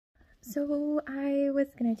So I was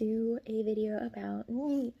gonna do a video about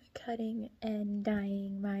me cutting and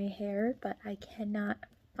dyeing my hair, but I cannot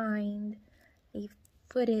find a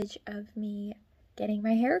footage of me getting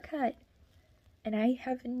my hair cut. And I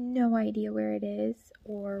have no idea where it is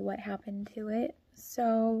or what happened to it.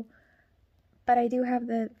 So, but I do have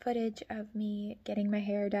the footage of me getting my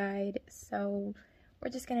hair dyed, so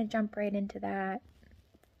we're just gonna jump right into that.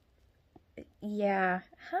 Yeah,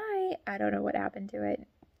 hi, I don't know what happened to it.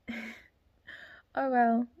 Oh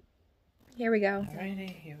well, here we go. Alrighty,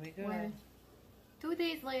 here we go. We're 2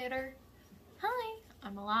 days later. Hi,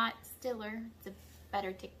 I'm a lot stiller. It's a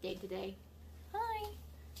better tick day today. Hi.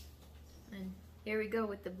 And here we go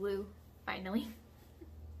with the blue, finally.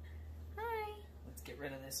 Hi. Let's get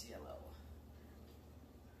rid of this yellow.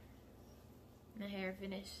 My hair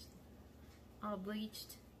finished, all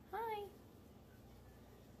bleached. Hi.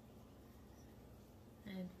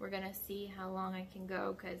 And we're gonna see how long I can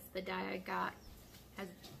go because the dye I got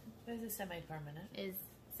Is semi-permanent. Is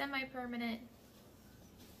semi-permanent.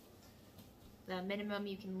 The minimum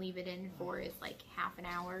you can leave it in for is like half an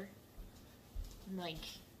hour. And like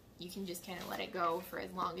you can just kind of let it go for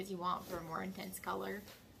as long as you want for a more intense color.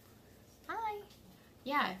 Hi.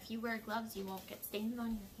 Yeah, if you wear gloves, you won't get stains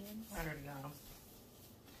on your hands. I already got them.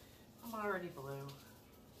 I'm already blue.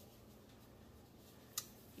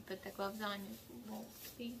 You put the gloves on, you won't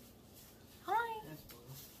see. Hi. That's blue.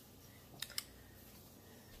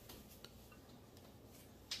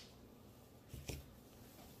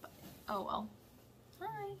 Oh well.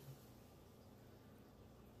 Hi.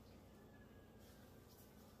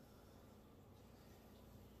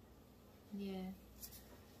 Yeah.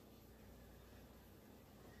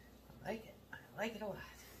 I like it. I like it a lot.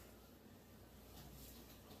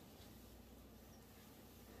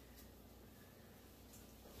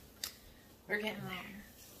 We're getting there.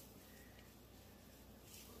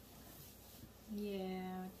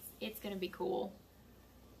 Yeah, it's gonna be cool.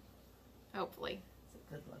 Hopefully. It's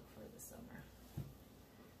a good look for the summer.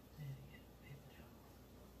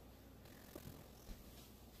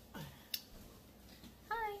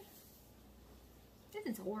 Hi. This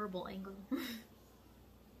is a horrible angle. That's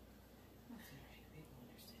alright, people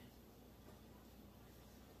understand.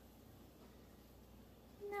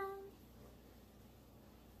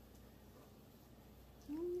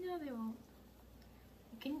 No, they won't.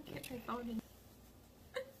 You can get my phone in.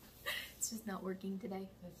 It's just not working today.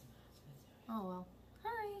 That's not. Oh well.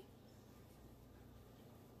 Hi.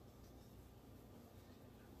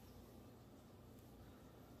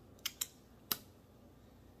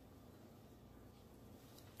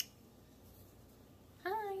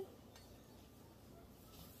 Hi.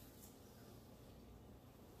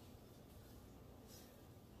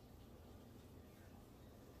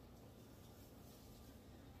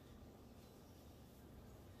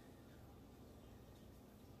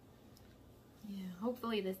 Yeah,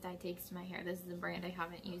 hopefully this dye takes to my hair. This is a brand I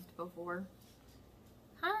haven't used before.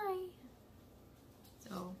 Hi!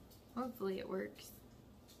 So, hopefully it works.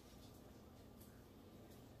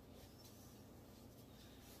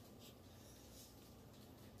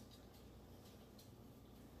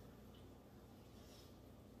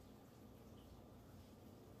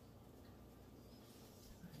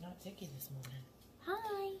 I'm not ticky this morning.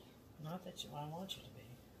 Hi! Not that I want you to be.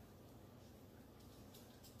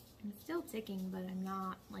 I'm still ticking, but I'm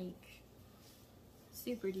not like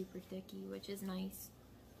super duper ticky, which is nice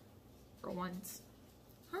for once.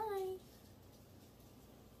 Hi!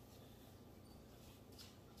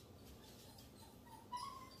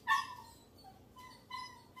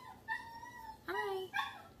 Hi!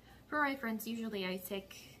 For my friends, usually I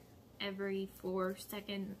tick every 4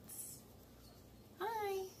 seconds.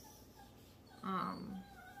 Hi!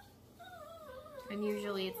 And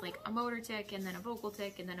usually it's like a motor tick and then a vocal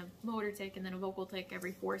tick and then a motor tick and then a vocal tick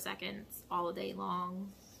every 4 seconds all day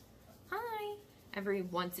long. Hi! Every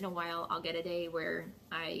once in a while I'll get a day where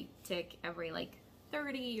I tick every like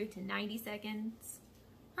 30 or to 90 seconds.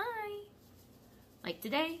 Hi! Like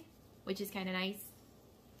today, which is kind of nice.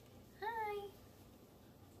 Hi!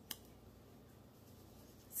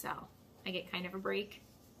 So, I get kind of a break.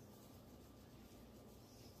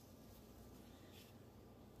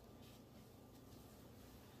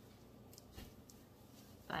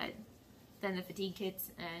 But then the fatigue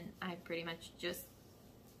hits and I pretty much just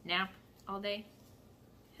nap all day.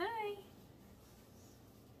 Hi!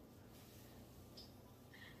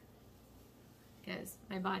 Because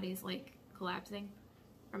my body's like collapsing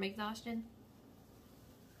from exhaustion.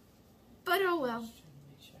 But oh well.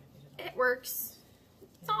 It works.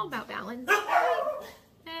 It's all about balance.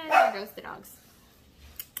 And there goes the dogs.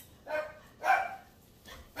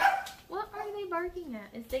 What are they barking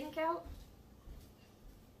at? Is Dink out?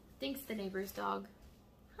 Dink's the neighbor's dog.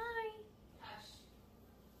 Hi.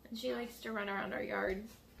 And she likes to run around our yard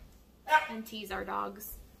and tease our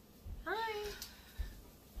dogs. Hi.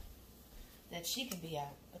 That she can be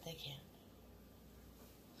out, but they can't.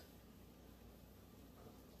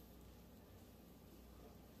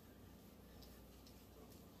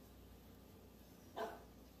 I'm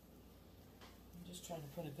just trying to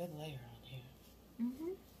put a good layer on here.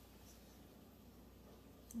 Mm-hmm.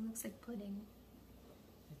 It looks like pudding.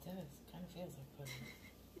 It does. It kind of feels like pudding.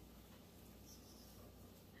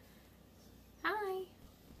 Hi.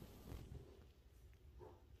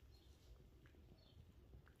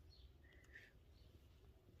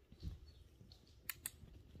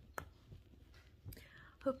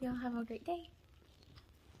 Hope y'all have a great day.